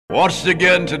Once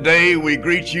again today we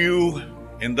greet you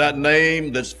in that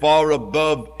name that's far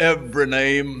above every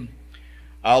name,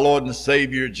 our Lord and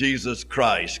Savior Jesus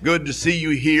Christ. Good to see you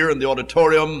here in the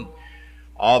auditorium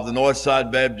of the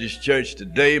Northside Baptist Church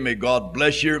today. May God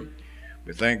bless you.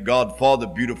 We thank God for the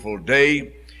beautiful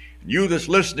day. You that's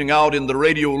listening out in the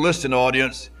radio listening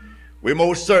audience, we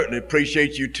most certainly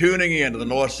appreciate you tuning in to the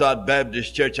Northside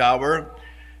Baptist Church Hour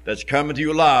that's coming to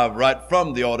you live right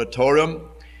from the auditorium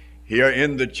here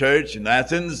in the church in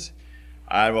Athens.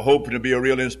 I'm hoping to be a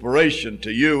real inspiration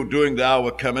to you during the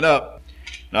hour coming up.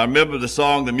 Now remember the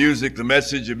song, the music, the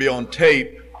message will be on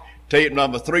tape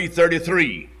number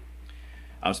 333.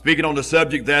 I'm speaking on the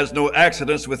subject, there's no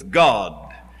accidents with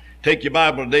God. Take your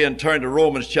Bible today and turn to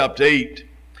Romans chapter 8.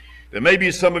 There may be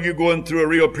some of you going through a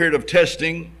real period of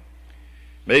testing.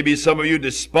 Maybe some of you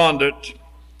despondent.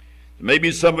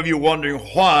 Maybe some of you wondering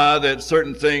why that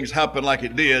certain things happen like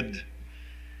it did.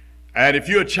 And if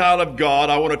you're a child of God,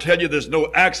 I want to tell you there's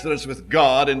no accidents with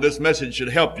God, and this message should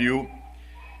help you.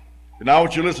 And I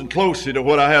want you to listen closely to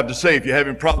what I have to say. If you're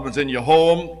having problems in your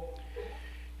home,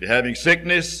 you're having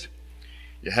sickness,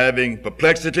 you're having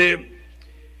perplexity,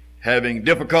 having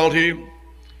difficulty,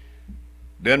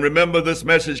 then remember this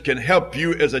message can help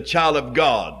you as a child of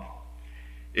God.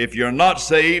 If you're not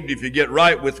saved, if you get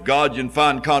right with God, you can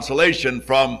find consolation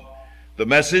from the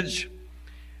message.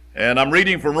 And I'm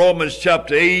reading from Romans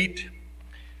chapter 8,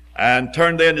 and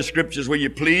turn there in the scriptures will you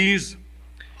please.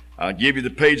 I'll give you the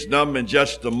page number in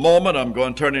just a moment. I'm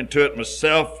going to turn into it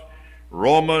myself.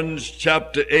 Romans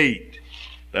chapter 8.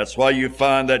 That's why you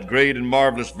find that great and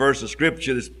marvelous verse of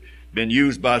scripture that's been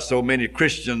used by so many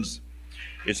Christians.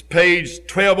 It's page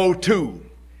 1202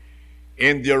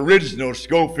 in the original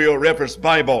Scofield Reference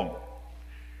Bible.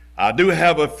 I do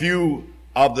have a few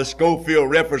of the Scofield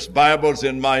Reference Bibles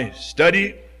in my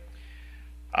study.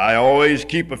 I always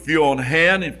keep a few on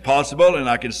hand if possible, and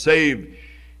I can save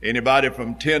anybody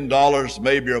from $10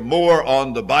 maybe or more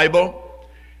on the Bible.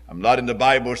 I'm not in the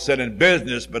Bible selling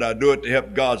business, but I do it to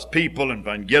help God's people, and if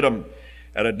I can get them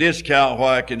at a discount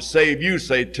where I can save you,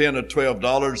 say $10 or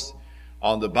 $12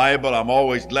 on the Bible, I'm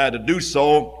always glad to do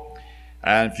so.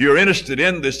 And if you're interested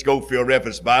in this Scofield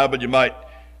Reference Bible, you might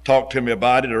talk to me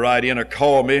about it or write in or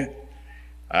call me.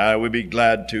 We'd be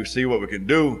glad to see what we can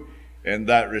do in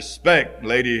that respect.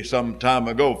 Lady some time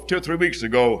ago, 2 or 3 weeks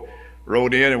ago,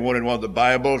 wrote in and wanted one of the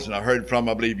Bibles, and I heard from,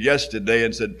 I believe, yesterday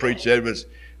and said, Preacher Edwards,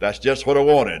 that's just what I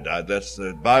wanted. That's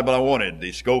the Bible I wanted,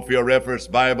 the Scofield Reference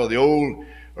Bible, the old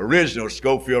original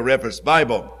Scofield Reference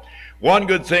Bible. One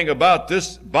good thing about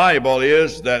this Bible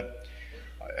is that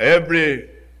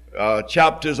every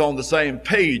chapter is on the same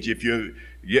page. If you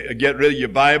get rid of your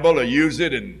Bible or use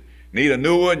it and need a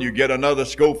new one, you get another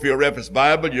Scofield Reference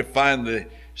Bible, you find the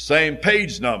same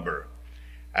page number.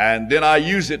 And then I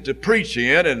use it to preach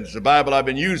in, and it's a Bible I've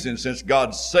been using since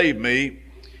God saved me.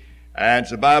 And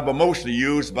it's a Bible mostly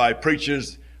used by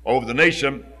preachers over the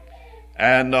nation.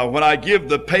 And when I give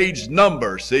the page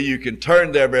number, see, you can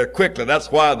turn there very quickly. That's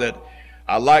why that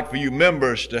I like for you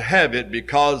members to have it,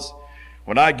 because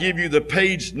when I give you the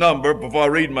page number before I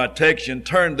read my text, you can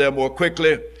turn there more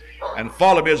quickly and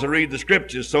follow me as I read the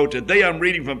scriptures. So today I'm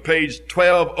reading from page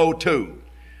 1202.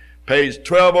 Page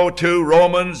 1202,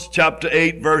 Romans chapter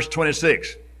 8, verse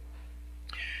 26.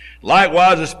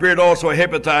 Likewise, the Spirit also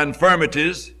helpeth our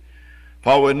infirmities,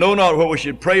 for we know not what we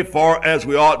should pray for as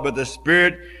we ought, but the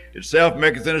Spirit itself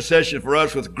maketh intercession for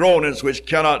us with groanings which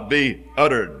cannot be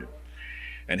uttered.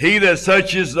 And he that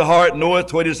searches the heart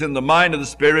knoweth what is in the mind of the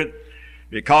Spirit,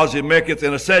 because he maketh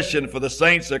intercession for the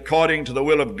saints according to the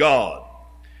will of God.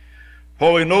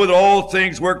 For we know that all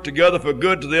things work together for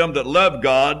good to them that love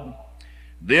God,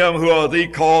 them who are the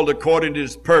called according to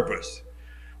his purpose.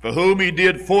 For whom he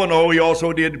did foreknow, he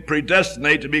also did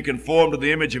predestinate to be conformed to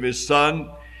the image of his Son,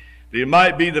 that he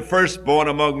might be the firstborn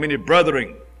among many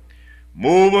brethren.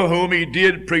 Moreover, whom he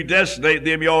did predestinate,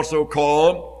 them he also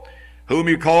called. Whom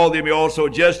he called, them he also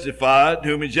justified.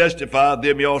 Whom he justified,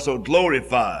 them he also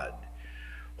glorified.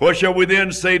 What shall we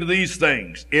then say to these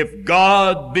things? If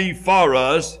God be for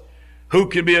us, who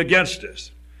can be against us?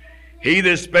 He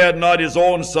that spared not his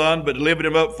own Son, but delivered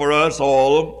him up for us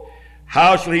all,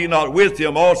 how shall he not with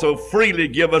him also freely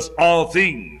give us all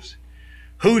things?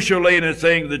 Who shall lay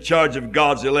anything to the charge of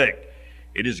God's elect?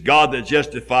 It is God that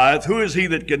justifieth. Who is he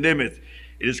that condemneth?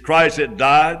 It is Christ that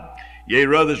died, yea,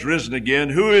 rather is risen again,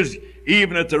 who is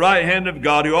even at the right hand of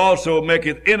God, who also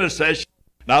maketh intercession.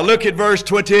 Now look at verse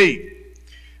 28.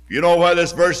 If you know where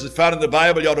this verse is found in the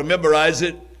Bible, you ought to memorize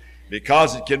it,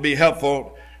 because it can be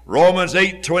helpful. Romans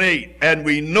 8:28, and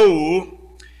we know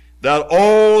that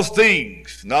all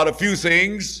things, not a few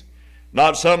things,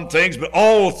 not some things, but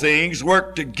all things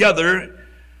work together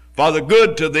for the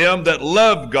good to them that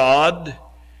love God,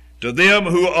 to them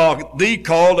who are the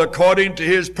called according to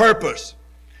his purpose.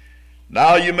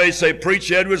 Now you may say,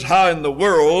 Preacher Edwards, how in the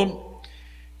world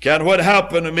can what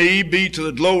happened to me be to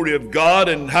the glory of God,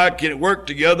 and how can it work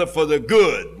together for the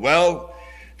good? Well,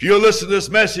 if you listen to this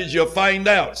message, you'll find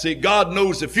out. See, God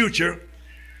knows the future.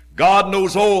 God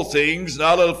knows all things, and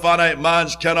our little finite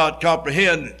minds cannot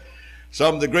comprehend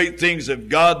some of the great things of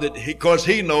God because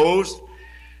he knows.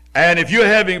 And if you're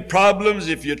having problems,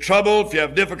 if you're troubled, if you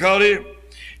have difficulty,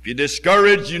 if you're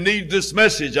discouraged, you need this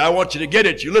message. I want you to get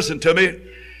it. You listen to me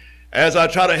as I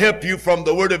try to help you from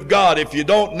the Word of God. If you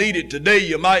don't need it today,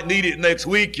 you might need it next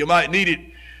week. You might need it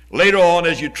later on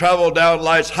as you travel down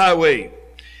life's highway.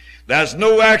 There's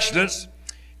no accidents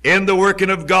in the working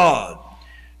of God.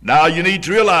 Now you need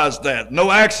to realize that. No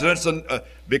accidents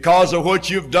because of what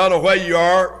you've done or where you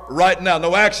are right now.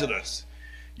 No accidents.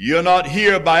 You're not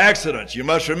here by accident. You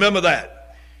must remember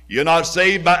that. You're not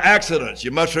saved by accidents.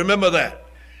 You must remember that.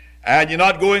 And you're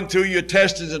not going through your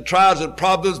testings and trials and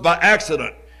problems by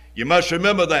accident. You must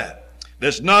remember that.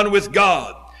 There's none with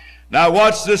God. Now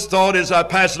watch this thought as I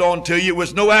pass it on to you. It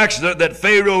was no accident that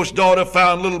Pharaoh's daughter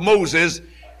found little Moses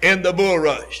in the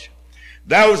bulrush.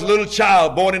 There was a little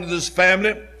child born into this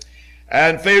family.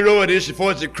 And Pharaoh had issued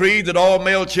forth a decree that all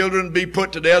male children be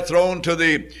put to death, thrown to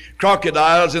the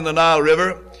crocodiles in the Nile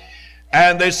River.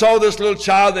 And they saw this little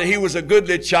child, that he was a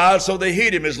goodly child, so they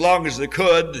hid him as long as they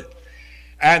could.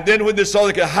 And then when they saw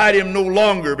they could hide him no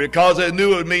longer, because they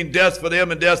knew it would mean death for them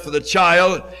and death for the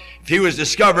child if he was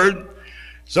discovered.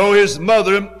 So his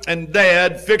mother and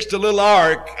dad fixed a little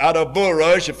ark out of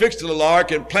bulrush. They fixed a little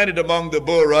ark and planted among the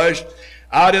bulrush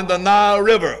out in the Nile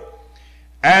River.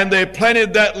 And they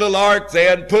planted that little ark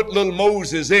there and put little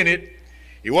Moses in it.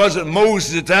 He wasn't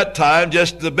Moses at that time,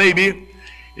 just the baby.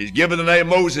 He's given the name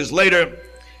Moses later.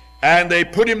 And they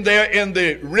put him there in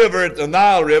the river, the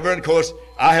Nile River. And of course,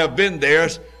 I have been there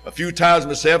a few times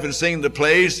myself and seen the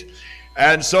place.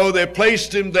 And so they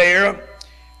placed him there.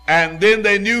 And then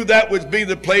they knew that would be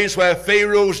the place where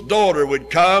Pharaoh's daughter would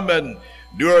come and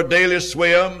do her daily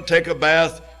swim, take a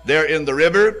bath there in the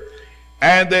river.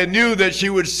 And they knew that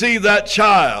she would see that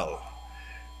child.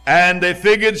 And they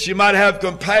figured she might have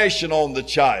compassion on the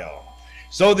child.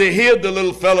 So they hid the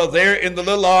little fellow there in the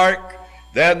little ark,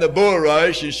 there in the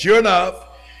bulrush. And sure enough,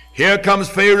 here comes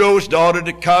Pharaoh's daughter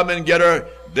to come and get her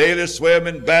daily swim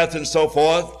and bath and so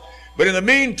forth. But in the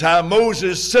meantime,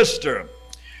 Moses' sister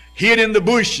hid in the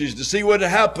bushes to see what had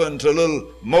happened to little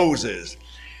Moses.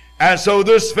 And so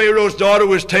this Pharaoh's daughter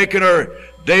was taking her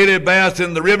daily bath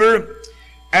in the river.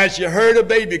 And she heard a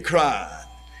baby crying.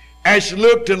 And she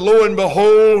looked, and lo and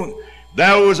behold,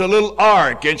 there was a little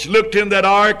ark. And she looked in that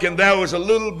ark, and there was a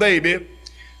little baby.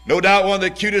 No doubt one of the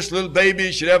cutest little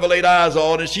babies she'd ever laid eyes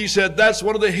on. And she said, that's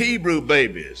one of the Hebrew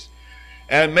babies.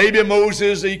 And maybe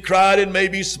Moses, he cried and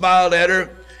maybe he smiled at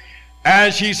her.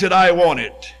 And she said, I want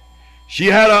it. She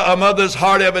had a mother's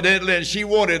heart evidently, and she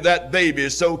wanted that baby.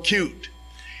 It's so cute.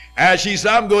 And she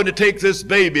said, I'm going to take this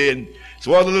baby, and it's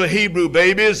one of the little Hebrew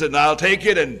babies, and I'll take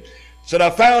it. And said, I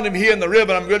found him here in the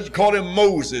river. I'm going to call him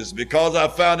Moses because I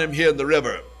found him here in the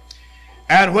river.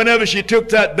 And whenever she took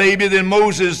that baby, then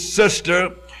Moses'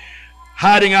 sister,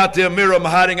 hiding out there, Miriam,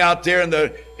 hiding out there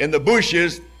in the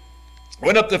bushes,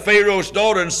 went up to Pharaoh's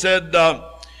daughter and said,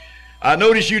 I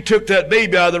noticed you took that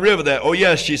baby out of the river there. Oh,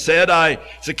 yes, she said,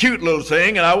 it's a cute little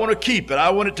thing, and I want to keep it. I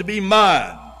want it to be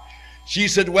mine. She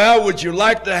said, well, would you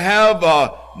like to have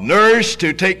a nurse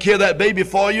to take care of that baby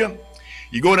for you?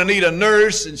 You're going to need a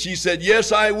nurse. And she said,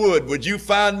 yes, I would. Would you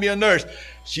find me a nurse?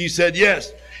 She said,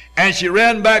 yes. And she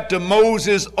ran back to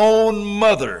Moses' own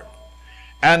mother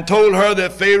and told her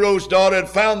that Pharaoh's daughter had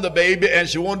found the baby and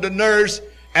she wanted a nurse.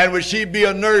 And would she be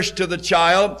a nurse to the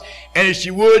child? And if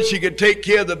she would, she could take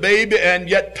care of the baby and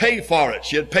yet pay for it.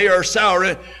 She'd pay her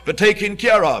salary for taking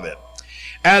care of it.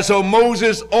 And so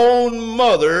Moses' own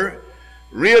mother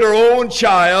reared her own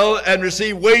child and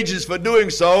received wages for doing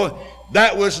so.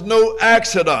 That was no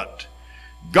accident.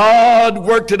 God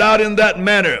worked it out in that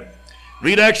manner.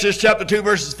 Read Exodus chapter 2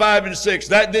 verses 5 and 6.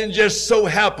 That didn't just so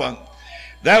happen.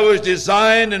 That was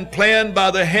designed and planned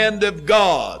by the hand of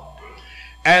God.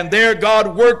 And there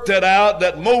God worked it out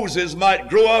that Moses might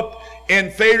grow up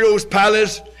in Pharaoh's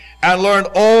palace and learn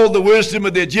all the wisdom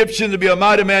of the Egyptians, to be a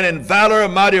mighty man in valor, a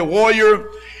mighty warrior,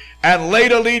 and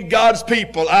later lead God's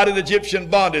people out of Egyptian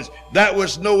bondage. That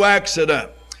was no accident.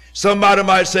 Somebody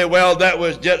might say, well, that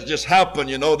was just happened,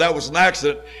 that was an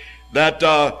accident that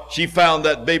she found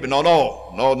that baby.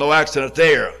 No accident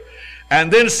there.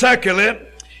 And then secondly,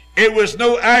 It was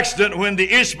no accident when the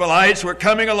Ishmaelites were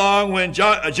coming along when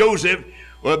Joseph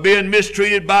was being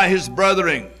mistreated by his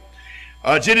brethren.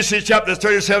 Genesis chapter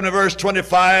 37 and verse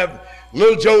 25,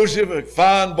 little Joseph, a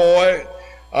fine boy,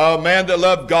 a man that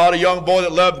loved God, a young boy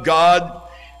that loved God,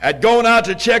 had gone out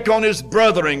to check on his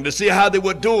brethren to see how they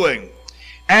were doing.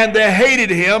 And they hated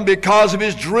him because of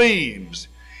his dreams.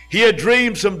 He had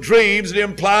dreamed some dreams that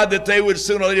implied that they would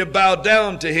sooner or later bow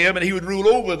down to him and he would rule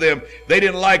over them. They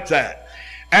didn't like that.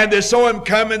 And they saw him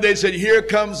coming. They said, here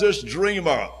comes this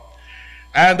dreamer.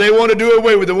 And they want to do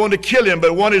away with it. They want to kill him.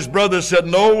 But one of his brothers said,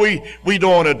 no, we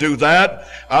don't want to do that.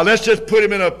 Let's just put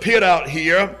him in a pit out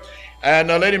here and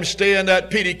let him stay in that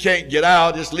pit. He can't get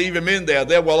out. Just leave him in there.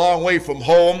 They're a long way from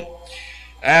home.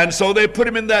 And so they put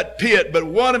him in that pit. But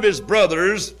one of his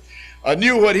brothers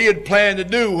knew what he had planned to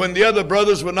do. When the other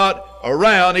brothers were not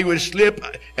around, he would slip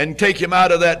and take him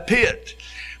out of that pit.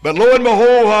 But lo and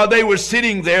behold, while they were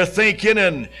sitting there thinking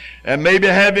and maybe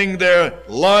having their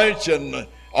lunch, and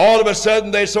all of a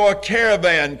sudden they saw a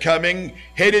caravan coming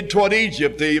headed toward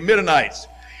Egypt, the Midianites.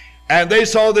 And they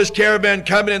saw this caravan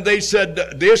coming, and they said,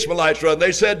 the Ishmaelites, rather,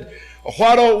 they said,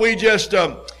 why don't we just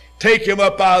take him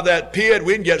up out of that pit?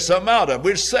 We can get something out of him.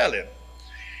 We'll sell him.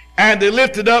 And they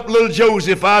lifted up little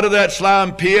Joseph out of that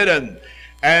slime pit,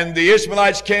 and the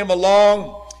Ishmaelites came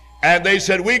along, and they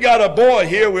said, we got a boy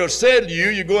here, we'll sell you.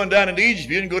 You're going down into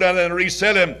Egypt. You can go down there and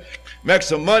resell him, make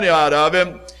some money out of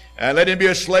him, and let him be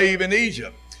a slave in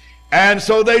Egypt. And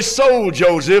so they sold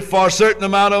Joseph for a certain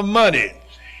amount of money.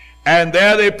 And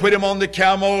there they put him on the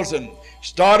camels and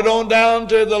started on down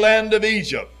to the land of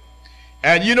Egypt.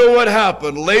 And you know what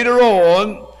happened? Later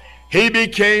on, he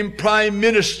became prime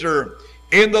minister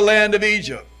in the land of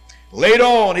Egypt. Later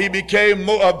on, he became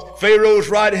Pharaoh's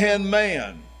right-hand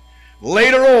man.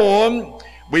 Later on,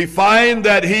 we find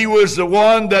that he was the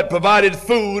one that provided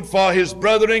food for his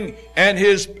brethren and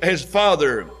his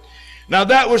father. Now,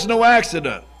 that was no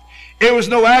accident. It was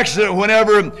no accident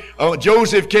whenever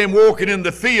Joseph came walking in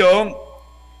the field,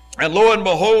 and lo and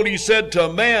behold, he said to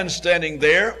a man standing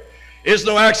there, it's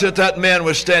no accident that man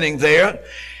was standing there.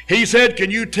 He said, can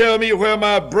you tell me where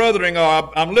my brethren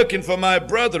are? I'm looking for my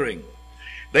brethren.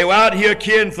 They were out here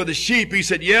caring for the sheep. He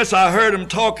said, yes, I heard them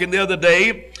talking the other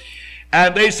day,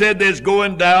 and they said they're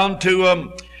going down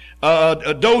to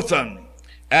Dothan,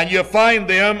 and you'll find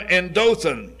them in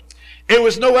Dothan. It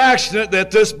was no accident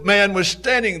that this man was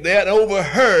standing there and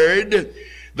overheard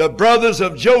the brothers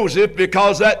of Joseph,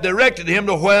 because that directed him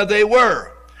to where they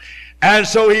were. And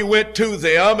so he went to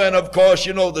them, and of course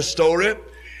you know the story. If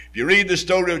you read the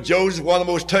story of Joseph, one of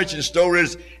the most touching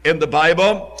stories in the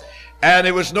Bible, and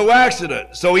it was no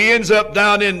accident. So he ends up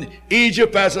down in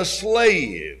Egypt as a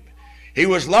slave. He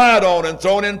was lied on and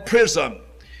thrown in prison,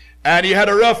 and he had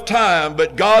a rough time,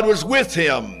 but God was with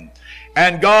him.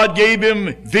 And God gave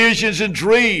him visions and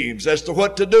dreams as to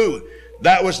what to do.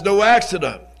 That was no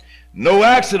accident. No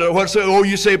accident. Oh,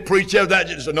 you say, preacher,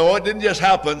 no, it didn't just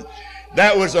happen.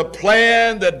 That was a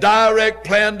plan, the direct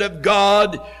plan of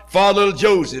God for little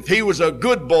Joseph. He was a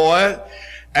good boy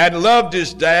and loved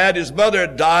his dad. His mother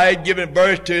died, giving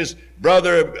birth to his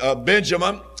brother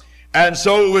Benjamin. And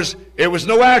so it was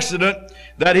no accident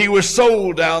that he was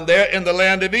sold down there in the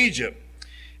land of Egypt.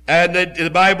 And the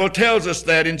Bible tells us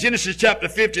that in Genesis chapter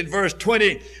 15, verse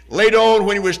 20, later on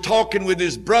when he was talking with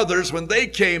his brothers, when they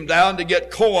came down to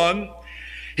get corn,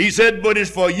 he said, but it's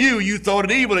for you, you thought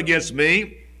it evil against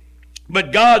me,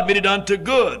 but God meant it unto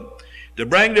good, to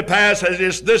bring to pass as it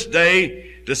is this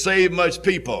day, to save much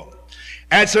people.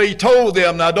 And so he told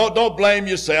them, now don't blame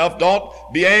yourself, don't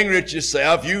be angry at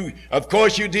yourself. Of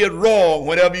course you did wrong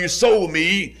whenever you sold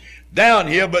me down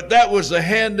here, but that was the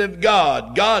hand of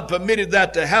God. God permitted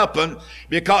that to happen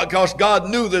because God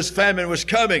knew this famine was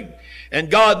coming, and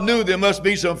God knew there must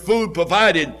be some food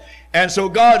provided, and so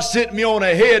God sent me on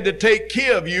ahead to take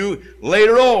care of you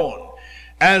later on.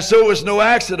 And so it was no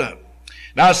accident.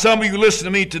 Now some of you listen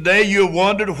to me today, you have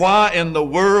wondered, why in the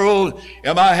world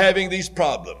am I having these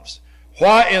problems?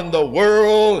 Why in the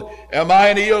world am I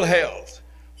in ill health?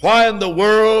 Why in the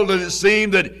world does it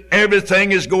seem that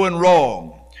everything is going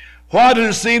wrong? Why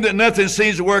does it seem that nothing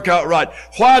seems to work out right?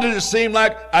 Why does it seem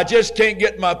like I just can't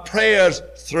get my prayers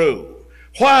through?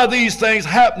 Why are these things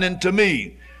happening to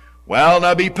me? Well,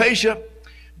 now be patient.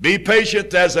 Be patient.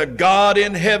 There's a God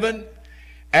in heaven,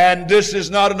 and this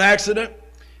is not an accident.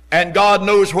 And God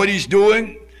knows what He's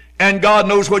doing, and God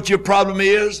knows what your problem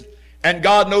is, and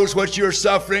God knows what you're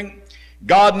suffering.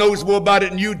 God knows more about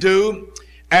it than you do.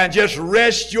 And just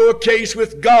rest your case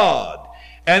with God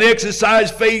and exercise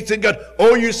faith in God.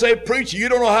 Oh, you say, preacher, you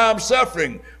don't know how I'm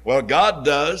suffering. Well, God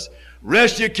does.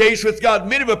 Rest your case with God.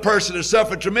 Many of a person has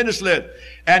suffered tremendously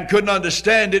and couldn't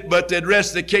understand it, but they'd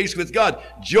rest the case with God.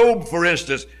 Job, for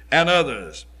instance, and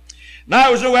others. Now,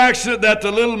 it was no accident that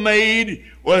the little maid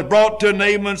was brought to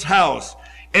Naaman's house.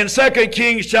 In 2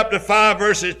 Kings chapter 5,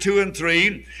 verses 2 and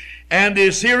 3, and the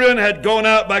Assyrian had gone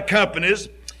out by companies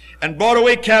and brought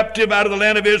away captive out of the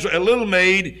land of Israel a little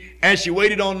maid, and she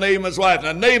waited on Naaman's wife.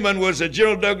 Now, Naaman was a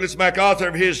General Douglas MacArthur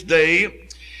of his day,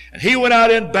 and he went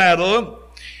out in battle,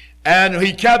 and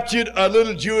he captured a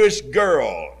little Jewish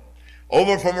girl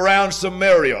over from around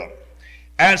Samaria.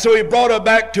 And so he brought her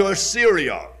back to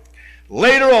Assyria.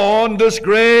 Later on, this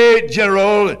great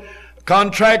general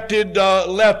contracted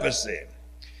leprosy.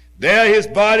 There his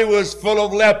body was full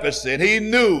of leprosy, and he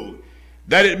knew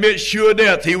that it meant sure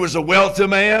death. He was a wealthy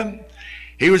man.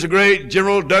 He was a great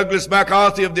General Douglas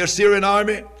MacArthur of the Assyrian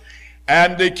army,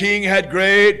 and the king had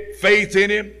great faith in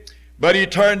him, but he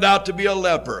turned out to be a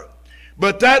leper.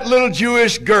 But that little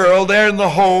Jewish girl there in the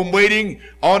home waiting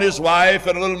on his wife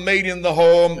and a little maid in the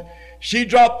home, she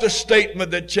dropped a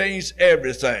statement that changed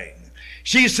everything.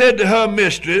 She said to her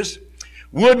mistress,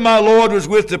 "Would my Lord was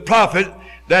with the prophet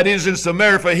that is in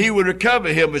Samaria, for he would recover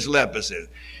him his leprosy."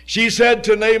 She said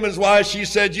to Naaman's wife, she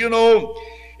said, "You know,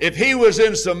 if he was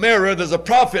in Samaria, there's a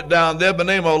prophet down there by the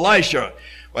name of Elisha.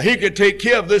 Well, he could take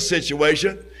care of this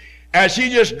situation." And she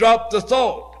just dropped the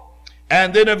thought.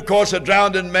 And then, of course, a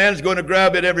drowning man's going to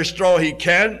grab at every straw he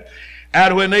can.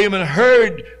 And when Naaman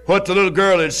heard what the little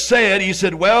girl had said, he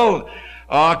said, "Well,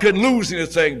 I couldn't lose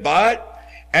anything by it."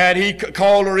 And he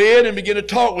called her in and began to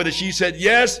talk with her. She said,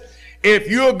 "Yes, if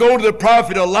you'll go to the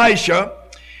prophet Elisha,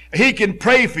 he can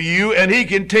pray for you and he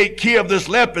can take care of this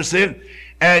leprosy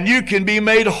and you can be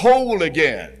made whole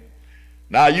again."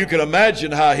 Now you can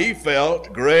imagine how he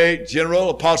felt. Great general,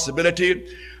 a possibility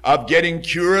of getting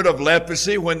cured of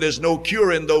leprosy when there's no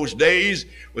cure in those days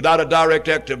without a direct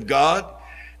act of God.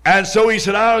 And so he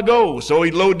said, "I'll go." So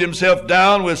he loaded himself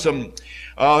down with some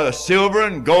silver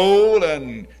and gold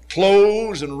and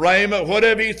clothes and raiment,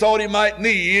 whatever he thought he might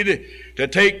need to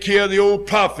take care of the old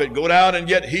prophet, go down and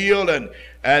get healed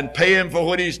and pay him for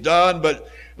what he's done. But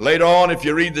later on, if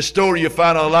you read the story, you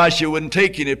find Elisha wouldn't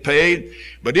take any pay.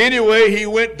 But anyway, he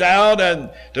went down, and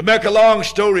to make a long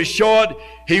story short,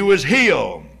 he was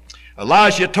healed.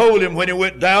 Elisha told him when he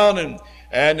went down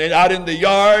and out in the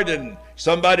yard, and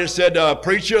somebody said,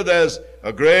 "Preacher, there's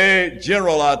a great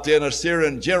general out there, an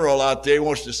Assyrian general out there, he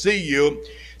wants to see you."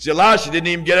 See, Elisha didn't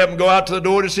even get up and go out to the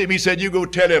door to see him. He said, "You go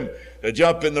tell him to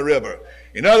jump in the river."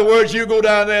 In other words, you go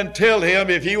down there and tell him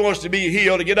if he wants to be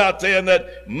healed to get out there in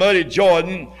that muddy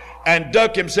Jordan and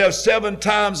duck himself 7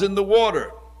 times in the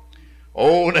water.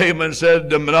 Oh, Naaman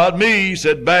said, "Not me." He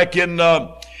said, "Back in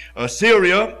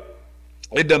Assyria,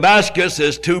 in Damascus,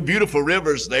 there's 2 beautiful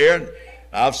rivers there.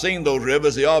 I've seen those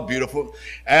rivers. They are beautiful."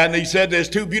 And he said, "There's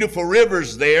 2 beautiful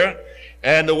rivers there,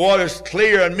 and the water's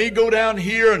clear. And me go down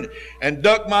here and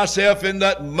duck myself in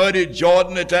that muddy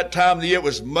Jordan." At that time of the year, it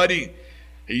was muddy.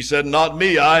 He said, "Not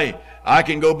me. I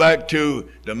can go back to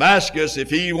Damascus. If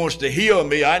he wants to heal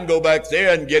me, I can go back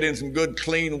there and get in some good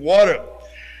clean water."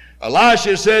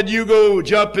 Elisha said, "You go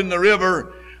jump in the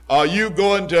river, or you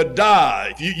going to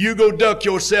die. If you go duck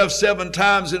yourself 7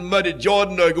 times in muddy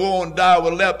Jordan, or go on and die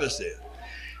with leprosy."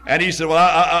 And he said, "Well,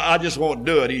 I just won't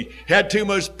do it." He had too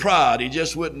much pride. He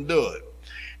just wouldn't do it.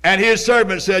 And his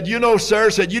servant said, "You know, sir,"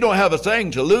 said, "you don't have a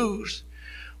thing to lose.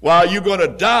 Well, you're going to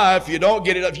die if you don't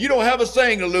get it up. You don't have a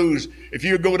thing to lose if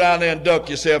you go down there and duck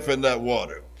yourself in that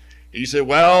water." He said,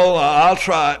 "Well, I'll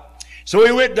try." So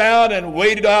he went down and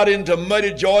waded out into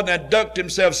muddy Jordan and ducked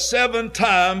himself 7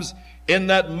 times in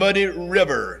that muddy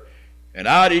river. And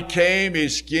out he came,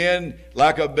 his skin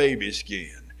like a baby's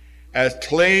skin, as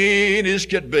clean as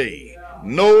could be.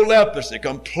 No leprosy,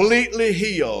 completely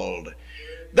healed.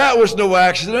 That was no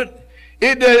accident.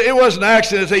 It wasn't an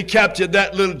accident that they captured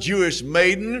that little Jewish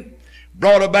maiden,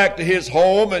 brought her back to his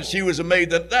home, and she was a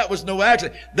maiden. That was no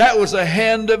accident. That was a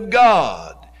hand of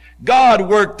God. God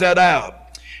worked that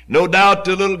out. No doubt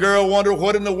the little girl wondered,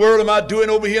 "What in the world am I doing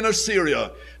over here in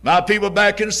Assyria? My people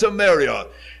back in Samaria."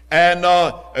 And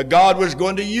God was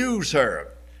going to use her.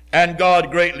 And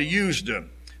God greatly used her.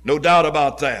 No doubt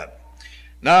about that.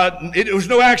 Now, it was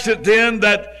no accident then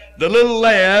that the little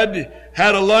lad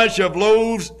had a lunch of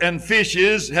loaves and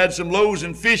fishes, had some loaves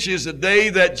and fishes a day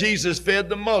that Jesus fed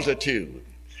the multitude.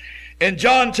 In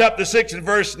John chapter 6 and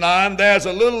verse 9, there's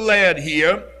a little lad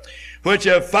here which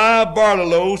have 5 barley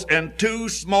loaves and 2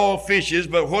 small fishes,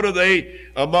 but what are they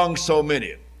among so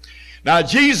many? Now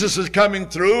Jesus is coming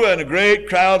through, and a great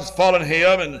crowd's following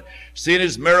him and seeing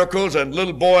his miracles. And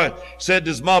little boy said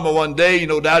to his mama one day,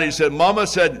 Daddy said, "Mama,"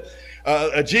 said,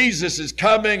 Jesus is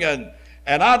coming, and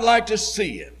and I'd like to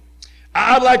see him.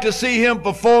 I'd like to see him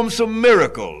perform some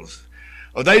miracles.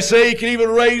 Or they say he can even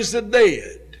raise the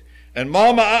dead. And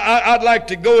Mama, I'd like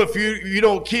to go, if you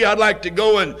don't care, I'd like to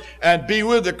go and be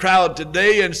with the crowd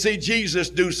today and see Jesus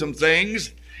do some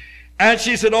things. And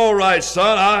she said, all right,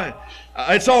 son,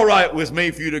 it's all right with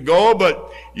me for you to go,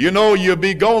 but you know you'll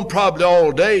be gone probably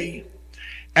all day.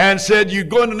 And said, you're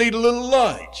going to need a little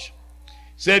lunch.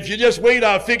 Said, if you just wait,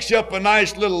 I'll fix you up a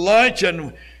nice little lunch,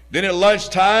 and then at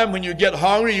lunchtime when you get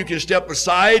hungry, you can step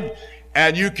aside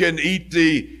and you can eat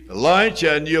the lunch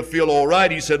and you'll feel all right.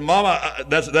 He said, Mama,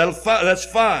 that's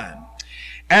fine.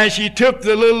 And she took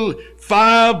the little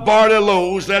 5 barley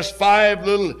loaves, that's 5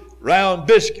 little round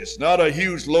biscuits, not a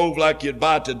huge loaf like you'd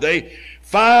buy today.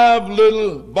 5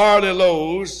 little barley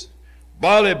loaves,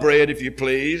 barley bread if you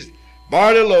please,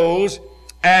 barley loaves,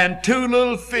 and 2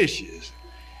 little fishes.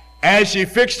 And she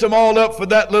fixed them all up for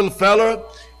that little fella,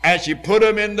 and she put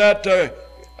them in that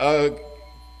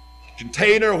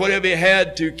container, whatever he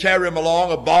had to carry him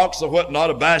along, a box or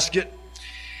whatnot, a basket.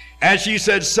 And she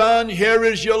said, son, here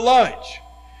is your lunch.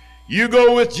 You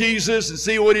go with Jesus and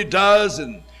see what he does,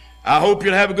 and I hope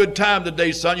you'll have a good time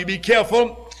today, son. You be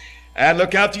careful and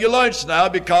look after your lunch now,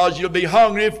 because you'll be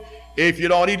hungry if you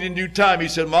don't eat in due time. He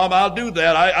said, Mom, I'll do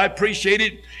that. I appreciate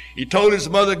it. He told his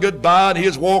mother goodbye, and he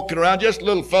was walking around, just a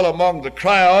little fellow among the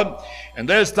crowd, and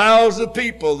there's thousands of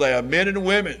people there, men and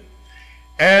women.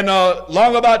 And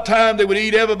long about time they would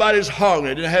eat. Everybody's hungry.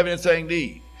 They didn't have anything to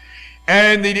eat.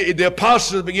 And the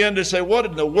apostles began to say, what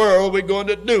in the world are we going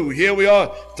to do? Here we are,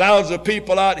 thousands of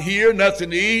people out here,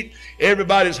 nothing to eat.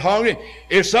 Everybody's hungry.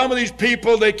 If some of these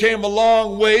people, they came a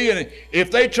long way, and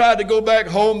if they tried to go back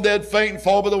home, they'd faint and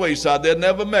fall by the wayside. They'd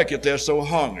never make it. They're so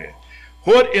hungry.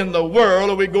 What in the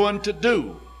world are we going to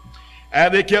do?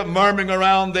 And they kept murmuring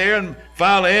around there, and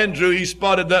finally Andrew, he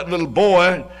spotted that little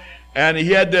boy, and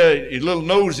he had his little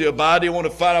nosy about it. He wanted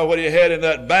to find out what he had in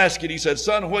that basket. He said,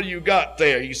 son, what do you got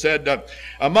there? He said,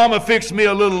 Mama fixed me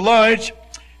a little lunch,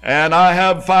 and I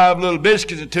have 5 little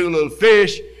biscuits and 2 little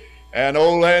fish. And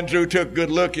old Andrew took a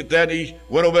good look at that. He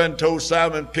went over and told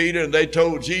Simon Peter, and they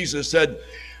told Jesus, said,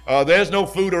 there's no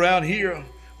food around here.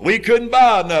 We couldn't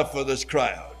buy enough for this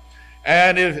crowd.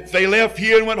 And if they left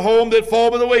here and went home, they'd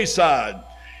fall by the wayside.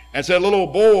 And said, a little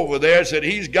old boy over there said,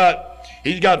 he's got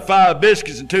 5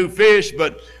 biscuits and 2 fish,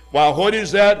 but why, what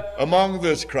is that among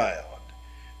this crowd?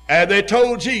 And they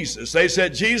told Jesus, they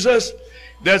said, Jesus,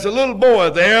 there's a little boy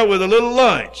there with a little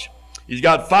lunch. He's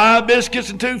got 5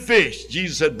 biscuits and 2 fish.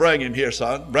 Jesus said, bring him here,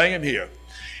 son, bring him here.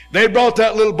 They brought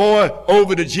that little boy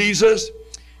over to Jesus,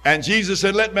 and Jesus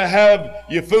said, let me have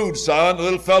your food, son. The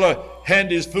little fellow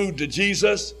handed his food to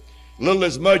Jesus. Little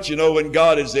as much, you know, when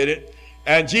God is in it.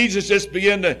 And Jesus just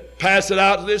began to pass it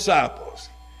out to the disciples.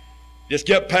 Just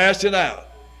kept passing out.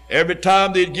 Every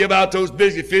time they'd give out those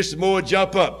biscuit fish, the more would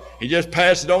jump up. He just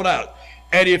passed it on out.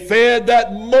 And he fed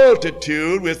that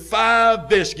multitude with 5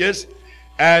 biscuits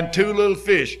and 2 little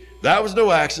fish. That was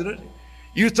no accident.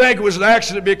 You think it was an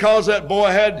accident because that boy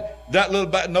had that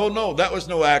little no, that was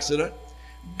no accident.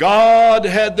 God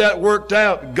had that worked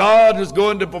out. God was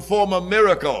going to perform a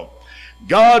miracle.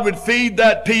 God would feed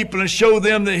that people and show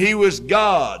them that he was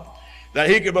God, that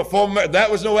he could perform.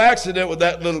 That was no accident with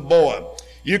that little boy.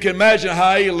 You can imagine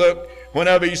how he looked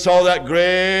whenever he saw that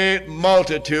great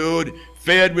multitude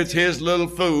fed with his little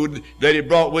food that he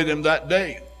brought with him that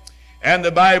day. And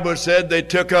the Bible said they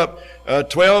took up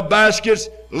 12 baskets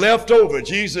left over.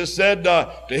 Jesus said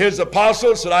to his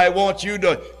apostles, I want you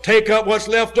to take up what's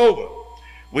left over.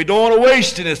 We don't want to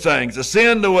waste anything. It's a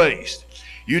sin to waste.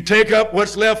 You take up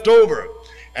what's left over.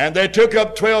 And they took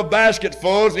up 12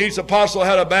 basketfuls. Each apostle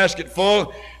had a basket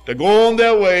full to go on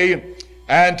their way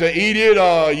and to eat it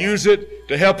or use it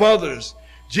to help others.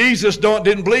 Jesus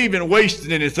didn't believe in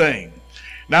wasting anything.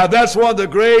 Now that's one of the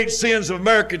great sins of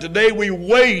America today. We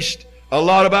waste a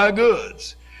lot of our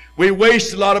goods. We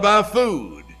waste a lot of our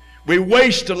food. We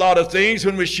waste a lot of things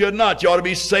when we should not. You ought to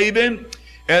be saving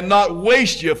and not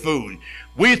waste your food.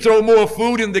 We throw more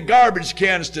food in the garbage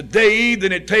cans today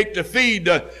than it takes to feed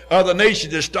other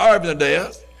nations that are starving to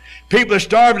death. People are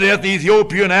starving to death in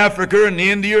Ethiopia and Africa and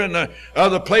India and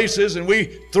other places, and we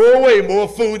throw away more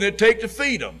food than it takes to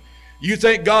feed them. You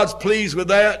think God's pleased with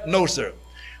that? No, sir.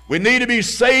 We need to be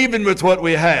saving with what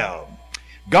we have.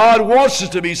 God wants us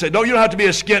to be saved. You don't have to be a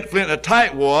skint flint and a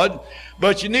tightwad,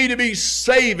 but you need to be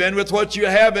saving with what you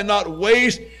have and not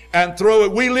waste and throw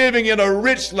it. We're living in a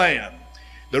rich land,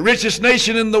 the richest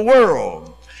nation in the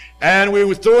world, and we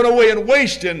were throwing away and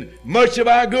wasting much of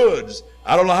our goods.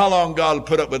 I don't know how long God will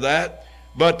put up with that,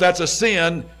 but that's a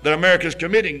sin that America is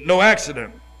committing. No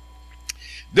accident.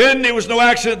 Then it was no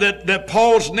accident that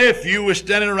Paul's nephew was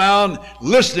standing around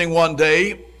listening one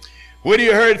day when he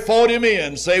heard 40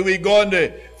 men say, we're going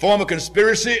to form a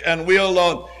conspiracy and we're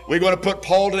going to put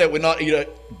Paul to death. We'll not eat a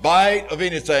bite of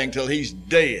anything till he's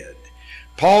dead.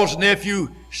 Paul's nephew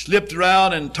slipped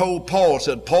around and told Paul,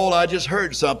 said, Paul, I just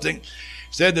heard something.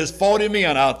 Said there's 40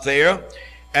 men out there,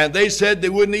 and they said they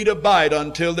wouldn't eat a bite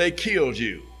until they killed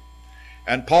you.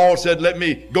 And Paul said, let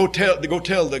me go tell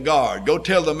the guard, go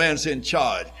tell the man that's in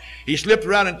charge. He slipped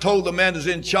around and told the man that's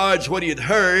in charge what he had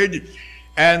heard,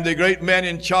 and the great man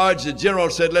in charge, the general,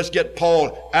 said, let's get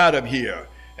Paul out of here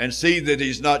and see that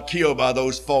he's not killed by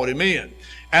those 40 men.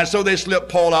 And so they slipped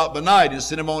Paul out by night and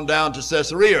sent him on down to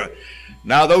Caesarea.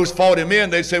 Now those 40 men,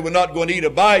 they said, we're not going to eat a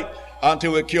bite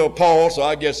until we kill Paul, so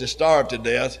I guess they starved to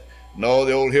death. No,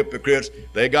 the old hypocrites,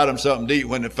 they got him something to eat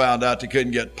when they found out they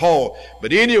couldn't get Paul.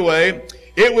 But anyway,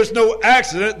 it was no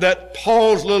accident that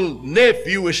Paul's little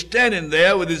nephew was standing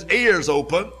there with his ears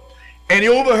open, and he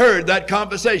overheard that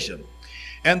conversation.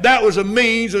 And that was a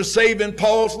means of saving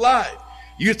Paul's life.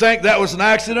 You think that was an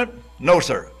accident? No,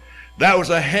 sir. That was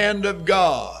a hand of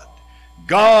God.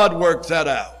 God worked that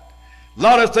out. A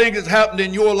lot of things that happened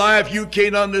in your life you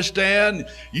can't understand.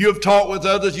 You've talked with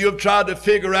others. You've tried to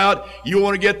figure out. You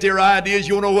want to get their ideas.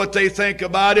 You want to know what they think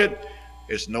about it.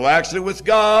 It's no accident with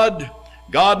God.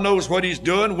 God knows what he's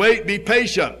doing. Wait, be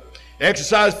patient.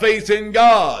 Exercise faith in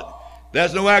God.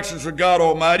 There's no accident for God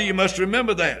Almighty. You must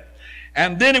remember that.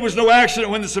 And then it was no accident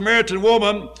when the Samaritan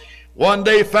woman one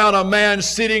day found a man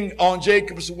sitting on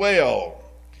Jacob's well.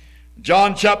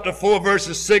 John chapter 4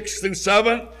 verses 6 through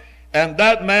 7. And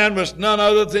that man was none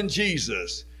other than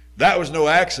Jesus. That was no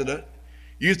accident.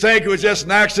 You think it was just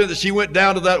an accident that she went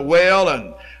down to that well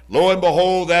and lo and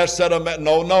behold, there sat a man.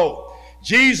 No.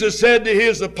 Jesus said to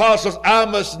his apostles, I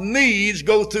must needs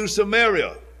go through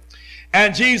Samaria.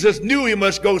 And Jesus knew he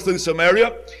must go through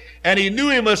Samaria, and he knew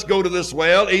he must go to this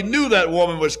well. He knew that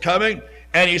woman was coming,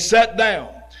 and he sat down.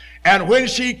 And when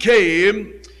she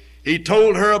came, he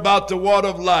told her about the water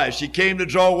of life. She came to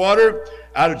draw water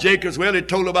out of Jacob's well. He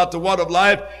told her about the water of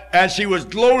life, and she was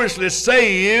gloriously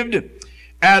saved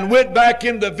and went back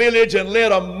in the village and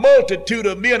led a multitude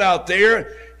of men out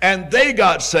there, and they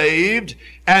got saved.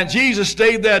 And Jesus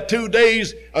stayed there 2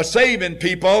 days saving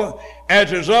people.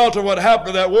 As a result of what happened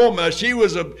to that woman, she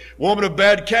was a woman of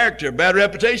bad character, bad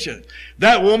reputation.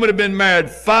 That woman had been married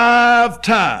 5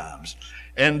 times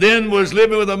and then was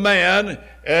living with a man,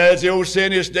 as the old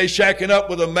saying is, they shacking up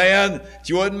with a man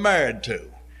she wasn't married to.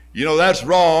 You know, that's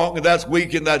wrong, and that's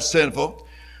weak, and that's sinful.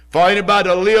 For anybody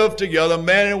to live together,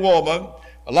 man and woman,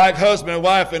 like husband and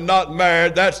wife and not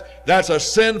married, that's a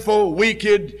sinful,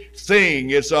 wicked thing.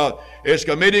 It's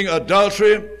committing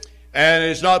adultery, and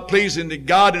it's not pleasing to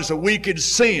God. It's a wicked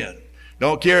sin.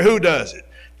 Don't care who does it.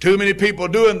 Too many people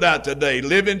doing that today,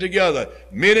 living together,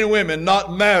 men and women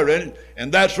not married,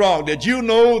 and that's wrong. Did you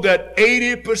know that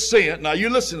 80%, now you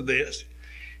listen to this,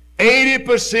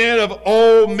 80% of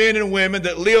all men and women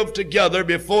that live together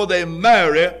before they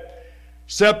marry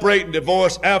separate and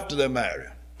divorce after they marry.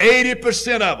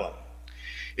 80% of them.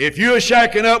 If you're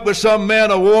shacking up with some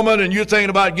man or woman and you're thinking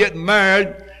about getting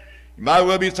married, you might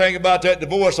well be thinking about that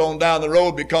divorce on down the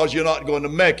road, because you're not going to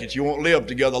make it. You won't live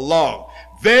together long.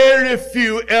 Very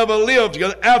few ever live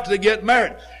together after they get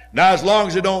married. Now, as long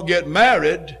as they don't get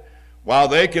married, while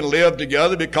they can live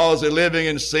together because they're living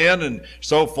in sin and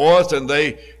so forth, and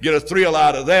they get a thrill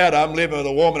out of that. I'm living with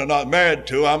a woman I'm not married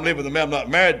to. I'm living with a man I'm not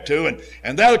married to.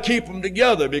 And that'll keep them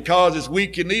together because it's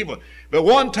weak and evil. But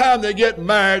one time they get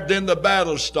married, then the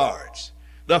battle starts.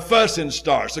 The fussing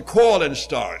starts. The quarreling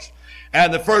starts.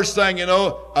 And the first thing you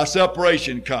know, a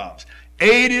separation comes.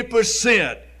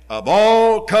 80% of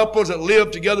all couples that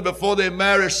live together before they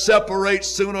marry separate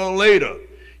sooner or later.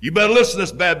 You better listen to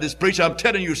this Baptist preacher. I'm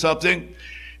telling you something.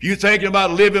 If you're thinking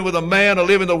about living with a man or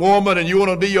living with a woman and you want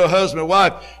to be your husband and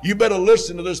wife, you better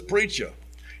listen to this preacher.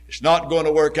 It's not going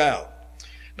to work out.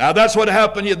 Now, that's what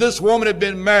happened here. This woman had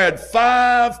been married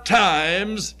 5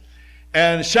 times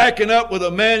and shacking up with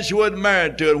a man she wasn't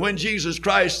married to. And when Jesus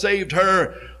Christ saved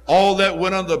her, all that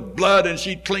went under the blood, and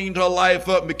she cleaned her life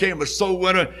up and became a soul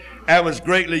winner and was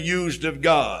greatly used of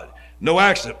God. No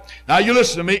accident. Now, you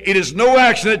listen to me. It is no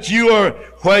accident you are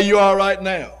where you are right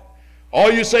now.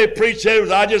 All you say, preacher,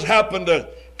 I just happened to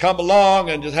come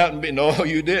along and just happened to be. No,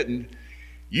 you didn't.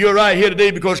 You're right here today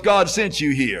because God sent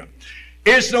you here.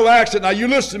 It's no accident. Now, you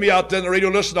listen to me out there in the radio.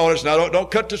 Listen to all this. Now,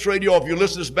 don't cut this radio off. You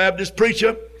listen to this Baptist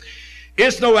preacher.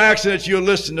 It's no accident you're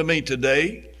listening to me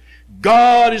today.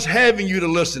 God is having you to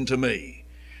listen to me.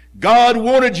 God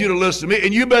wanted you to listen to me,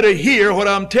 and you better hear what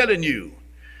I'm telling you,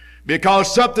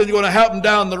 because something's going to happen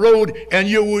down the road and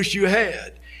you'll wish you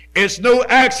had. It's no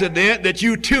accident that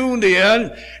you tuned in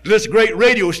to this great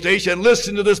radio station and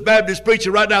listened to this Baptist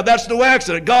preacher right now. That's no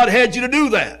accident. God had you to do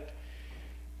that.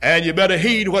 And you better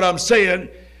heed what I'm saying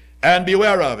and be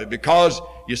aware of it, because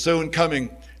you're soon coming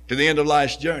to the end of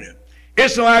life's journey.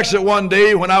 It's no accident one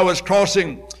day when I was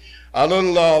crossing a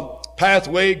little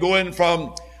pathway going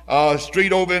from a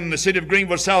street over in the city of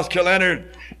Greenville, South Carolina,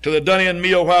 to the Dunning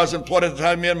Mill where I was employed at the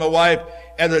time, me and my wife.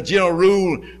 As a general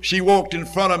rule, she walked in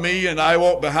front of me and I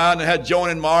walked behind and had Joan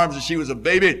in my arms, and she was a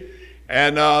baby.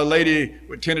 And a lady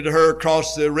attended to her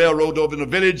across the railroad over in the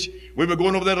village. We were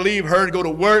going over there to leave her to go to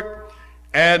work,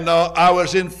 and I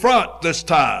was in front this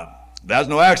time. That's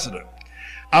no accident.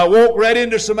 I walked right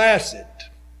into some acid.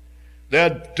 They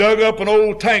had dug up an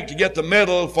old tank to get the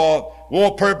metal for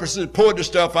war purposes, poured the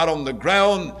stuff out on the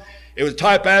ground. It was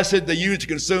type acid they used to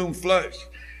consume flesh.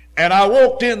 And I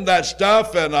walked in that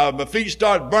stuff, and my feet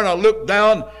started burning. I looked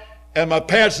down, and my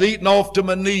pants was eating off to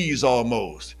my knees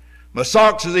almost. My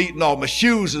socks was eating off. My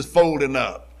shoes was folding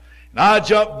up. And I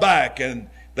jumped back, and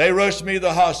they rushed me to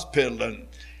the hospital.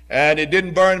 And it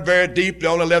didn't burn very deep. They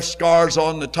only left scars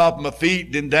on the top of my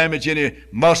feet. Didn't damage any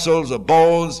muscles or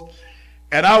bones.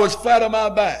 And I was flat on my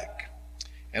back.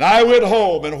 And I went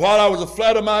home, and while I was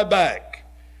flat on my back,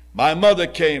 my mother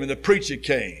came and the preacher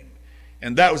came.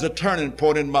 And that was a turning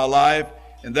point in my life,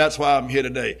 and that's why I'm here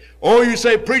today. Oh, you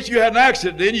say, preacher, you had an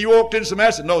accident, didn't you? You walked into some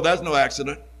accident. No, that's no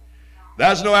accident.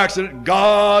 That's no accident.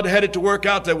 God had it to work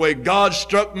out that way. God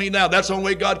struck me down. That's the only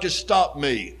way God could stop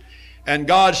me. And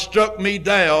God struck me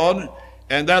down,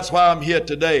 and that's why I'm here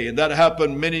today. And that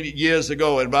happened many years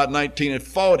ago, in about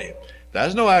 1940.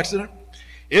 That's no accident.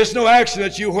 It's no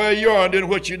accident you where you are and doing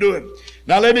what you're doing.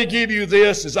 Now let me give you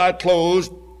this as I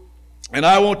close, and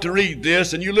I want to read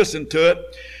this, and you listen to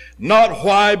it. Not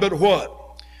why, but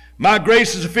what. My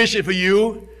grace is sufficient for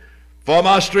you, for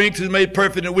my strength is made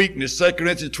perfect in weakness. 2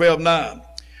 Corinthians 12:9.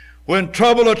 When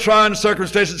trouble or trying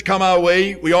circumstances come our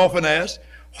way, we often ask,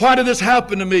 why did this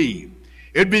happen to me?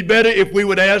 It'd be better if we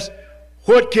would ask,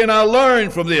 what can I learn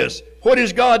from this? What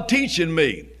is God teaching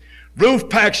me? Ruth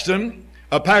Paxton,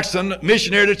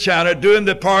 missionary to China during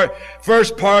the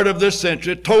first part of this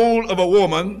century, told of a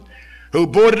woman who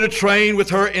boarded a train with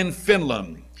her in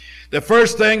Finland. The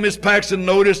first thing Miss Paxton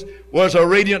noticed was a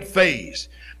radiant face.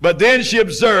 But then she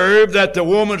observed that the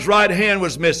woman's right hand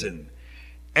was missing.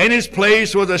 In its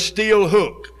place was a steel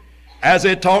hook. As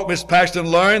they talked, Miss Paxton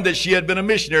learned that she had been a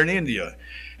missionary in India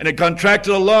and had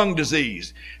contracted a lung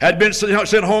disease, had been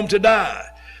sent home to die.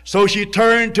 So she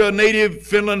turned to a native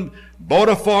Finland, bought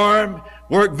a farm,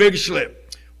 worked vigorously.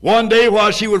 One day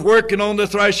while she was working on the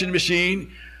threshing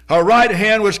machine, her right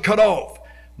hand was cut off.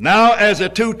 Now, as the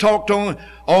two talked on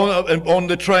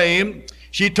the train,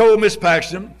 she told Miss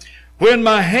Paxton, when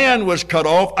my hand was cut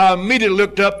off, I immediately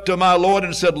looked up to my Lord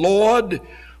and said, Lord,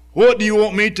 what do you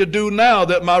want me to do now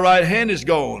that my right hand is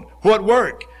gone? What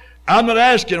work? I'm not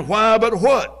asking why, but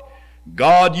what?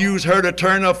 God used her to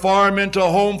turn a farm into a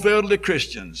home filled with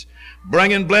Christians,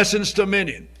 bringing blessings to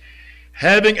many.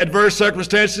 Having adverse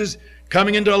circumstances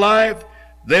coming into life,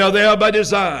 they are there by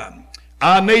design.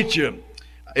 Our nature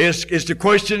is to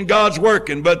question God's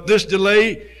working, but this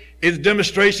delay is a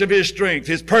demonstration of His strength.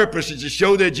 His purpose is to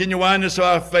show the genuineness of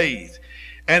our faith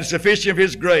and sufficient of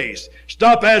His grace.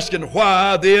 Stop asking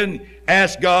why, then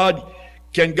ask God,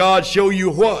 can God show you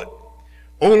what?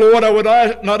 Oh Lord, I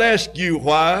would not ask you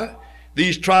why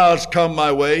these trials come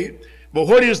my way, but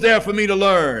what is there for me to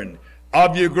learn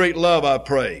of your great love, I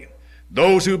pray.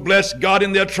 Those who bless God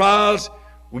in their trials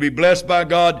will be blessed by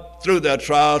God through their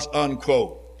trials,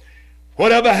 unquote.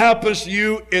 Whatever happens to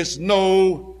you is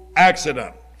no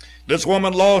accident. This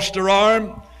woman lost her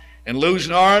arm, and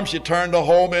losing her arm, she turned her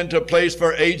home into a place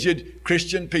for aged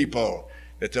Christian people,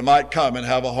 that they might come and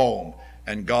have a home.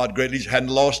 And God greatly, hadn't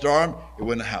lost her arm, it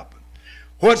wouldn't have happened.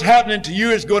 What's happening to you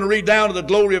is going to redound to the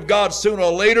glory of God sooner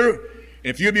or later. And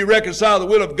if you be reconciled to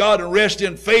the will of God and rest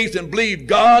in faith and believe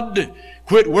God,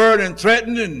 quit worrying and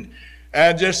threatening,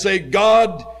 and just say,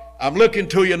 God, I'm looking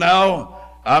to you now.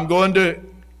 I'm going to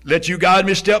let you guide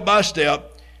me step by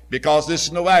step, because this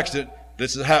is no accident.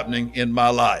 This is happening in my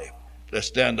life. Let's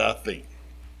stand to our feet.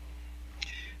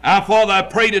 Our Father, I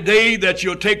pray today that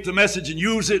you'll take the message and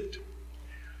use it.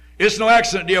 It's no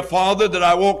accident, dear Father, that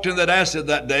I walked in that acid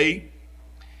that day.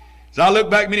 As I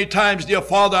look back many times, dear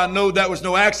Father, I know that was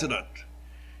no accident.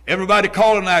 Everybody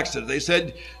called it an accident. They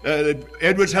said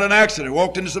Edwards had an accident,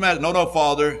 walked into some accident. No,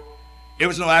 Father, it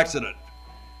was no accident.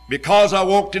 Because I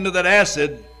walked into that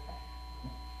acid,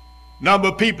 number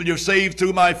of people you've saved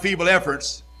through my feeble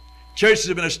efforts. Churches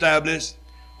have been established.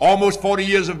 Almost 40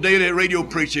 years of daily radio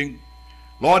preaching.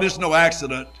 Lord, it's no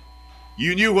accident.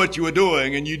 You knew what you were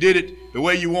doing, and you did it the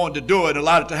way you wanted to do it, and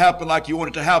allowed it to happen like you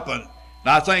wanted it to happen. And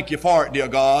I thank you for it, dear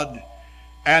God.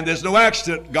 And there's no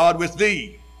accident, God, with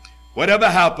thee. Whatever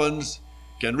happens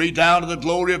can redound to the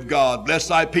glory of God. Bless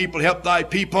thy people, help thy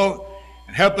people,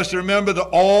 and help us to remember that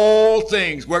all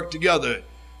things work together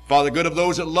for the good of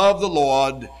those that love the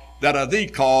Lord, that are thee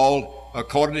called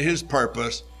according to his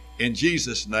purpose. In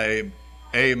Jesus' name,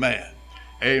 amen.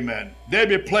 Amen.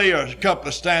 Debbie, play a couple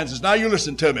of stanzas. Now you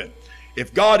listen to me.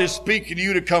 If God is speaking to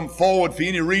you to come forward for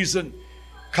any reason,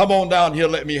 come on down here,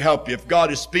 let me help you. If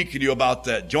God is speaking to you about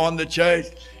that, join the church,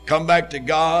 come back to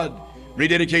God,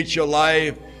 rededicate your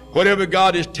life. Whatever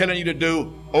God is telling you to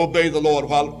do, obey the Lord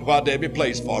while Debbie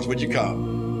plays for us. Would you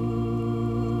come?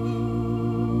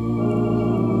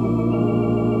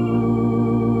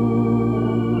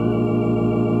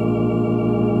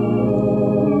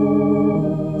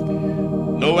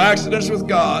 No accidents with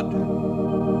God.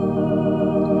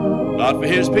 Not for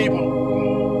his people.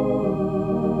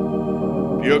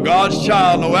 If you're God's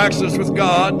child, no accidents with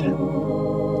God.